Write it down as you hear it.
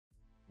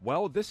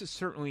Well, this is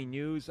certainly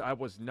news I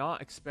was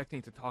not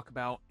expecting to talk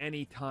about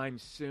anytime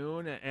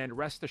soon, and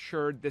rest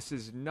assured, this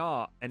is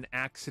not an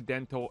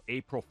accidental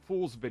April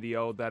Fool's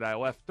video that I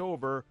left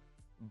over,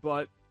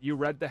 but you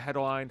read the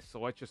headline,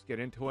 so let's just get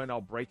into it, and I'll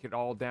break it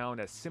all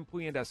down as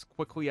simply and as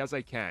quickly as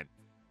I can.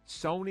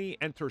 Sony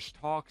enters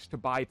talks to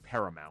buy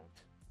Paramount.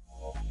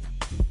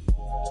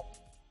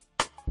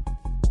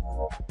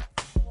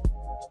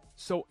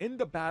 So in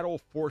the battle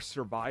for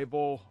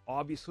survival,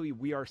 obviously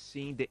we are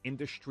seeing the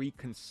industry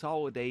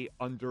consolidate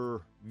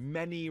under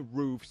many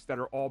roofs that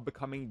are all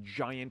becoming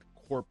giant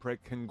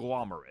corporate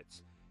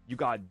conglomerates. You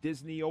got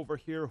Disney over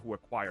here who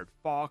acquired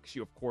Fox.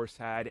 You of course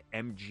had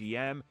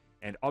MGM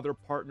and other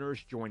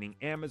partners joining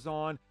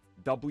Amazon.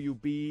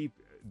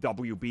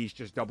 WB's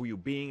just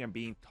WBing and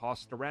being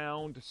tossed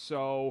around.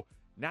 So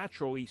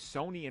naturally,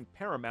 Sony and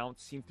Paramount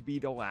seem to be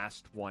the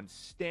last ones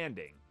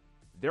standing.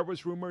 There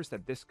was rumors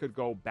that this could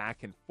go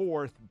back and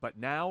forth, but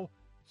now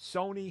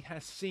Sony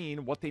has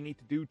seen what they need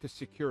to do to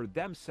secure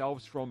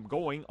themselves from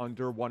going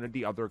under one of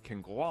the other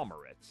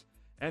conglomerates.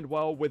 And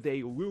well, with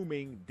a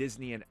looming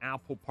Disney and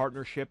Apple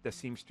partnership that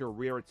seems to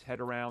rear its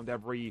head around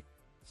every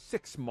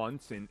 6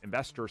 months in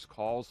investors'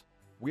 calls,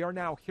 we are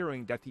now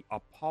hearing that the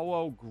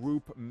Apollo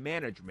Group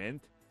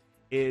management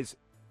is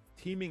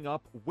teaming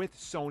up with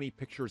Sony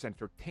Pictures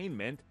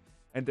Entertainment,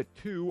 and the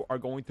two are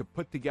going to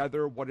put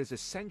together what is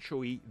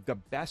essentially the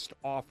best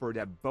offer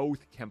that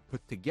both can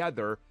put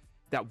together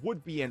that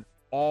would be an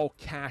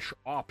all-cash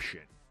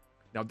option.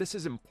 Now, this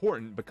is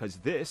important because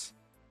this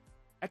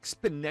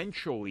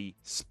exponentially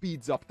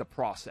speeds up the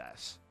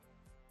process,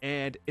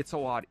 and it's a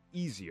lot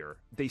easier.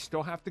 They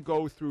still have to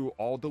go through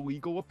all the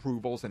legal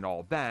approvals and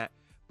all that,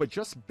 but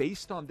just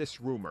based on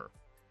this rumor,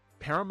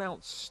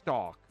 Paramount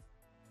stock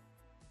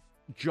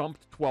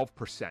jumped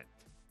 12%.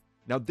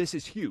 Now, this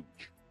is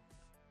huge.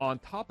 On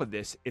top of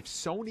this, if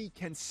Sony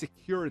can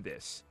secure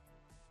this,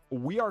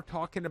 we are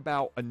talking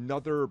about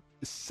another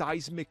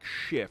seismic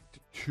shift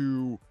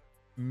to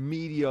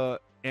media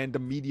and the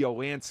media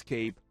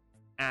landscape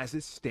as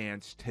it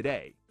stands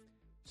today.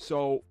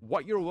 So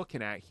what you're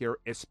looking at here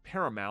is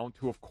Paramount,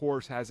 who of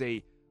course has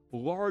a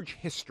large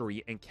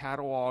history and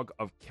catalog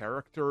of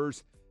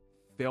characters,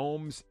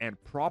 films, and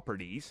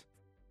properties.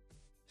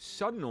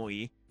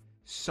 Suddenly,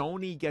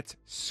 Sony gets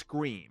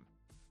Scream,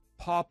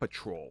 Paw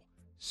Patrol,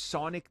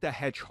 Sonic the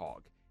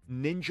Hedgehog,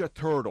 Ninja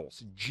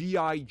Turtles,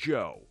 G.I.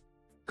 Joe,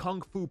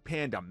 Kung Fu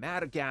Panda,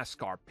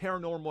 Madagascar,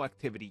 Paranormal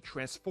Activity,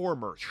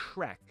 Transformers,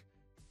 Shrek.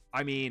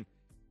 I mean,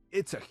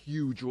 it's a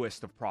huge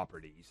list of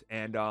properties.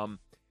 And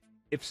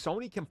if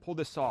Sony can pull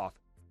this off,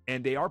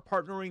 and they are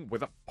partnering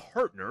with a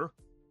partner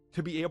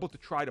to be able to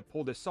try to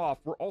pull this off,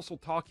 we're also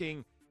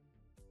talking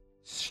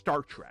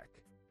Star Trek.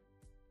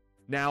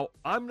 Now,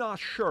 I'm not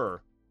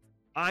sure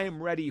I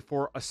am ready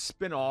for a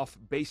spin-off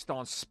based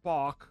on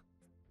Spock,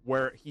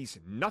 where he's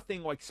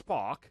nothing like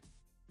Spock,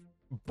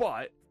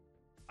 but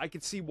I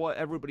can see what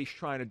everybody's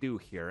trying to do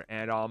here.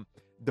 And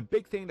the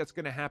big thing that's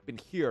going to happen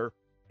here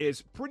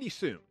is pretty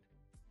soon.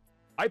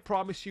 I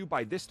promise you,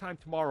 by this time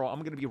tomorrow, I'm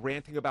going to be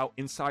ranting about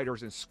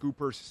insiders and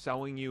scoopers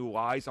selling you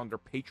lies on their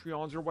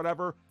Patreons or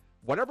whatever.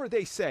 Whatever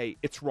they say,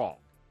 it's wrong.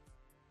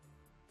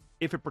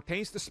 If it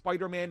pertains to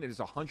Spider-Man, it is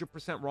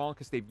 100% wrong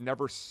because they've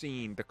never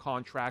seen the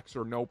contracts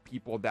or know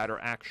people that are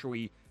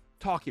actually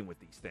talking with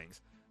these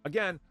things.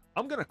 Again,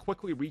 I'm going to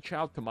quickly reach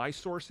out to my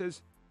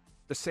sources,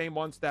 the same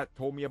ones that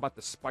told me about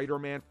the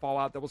Spider-Man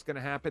fallout that was going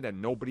to happen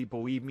and nobody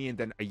believed me, and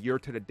then a year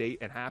to the date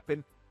it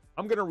happened.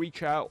 I'm going to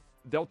reach out.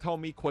 They'll tell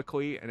me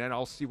quickly, and then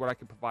I'll see what I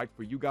can provide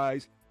for you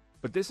guys.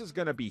 But this is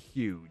going to be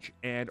huge,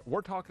 and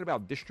we're talking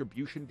about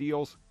distribution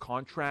deals,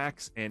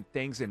 contracts, and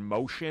things in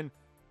motion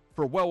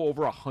for well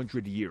over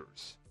 100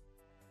 years.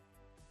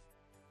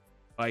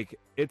 Like,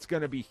 it's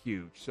going to be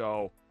huge.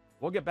 So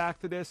we'll get back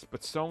to this,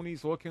 but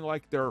Sony's looking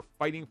like they're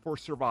fighting for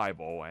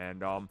survival,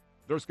 and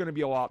there's going to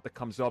be a lot that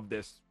comes of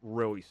this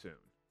really soon.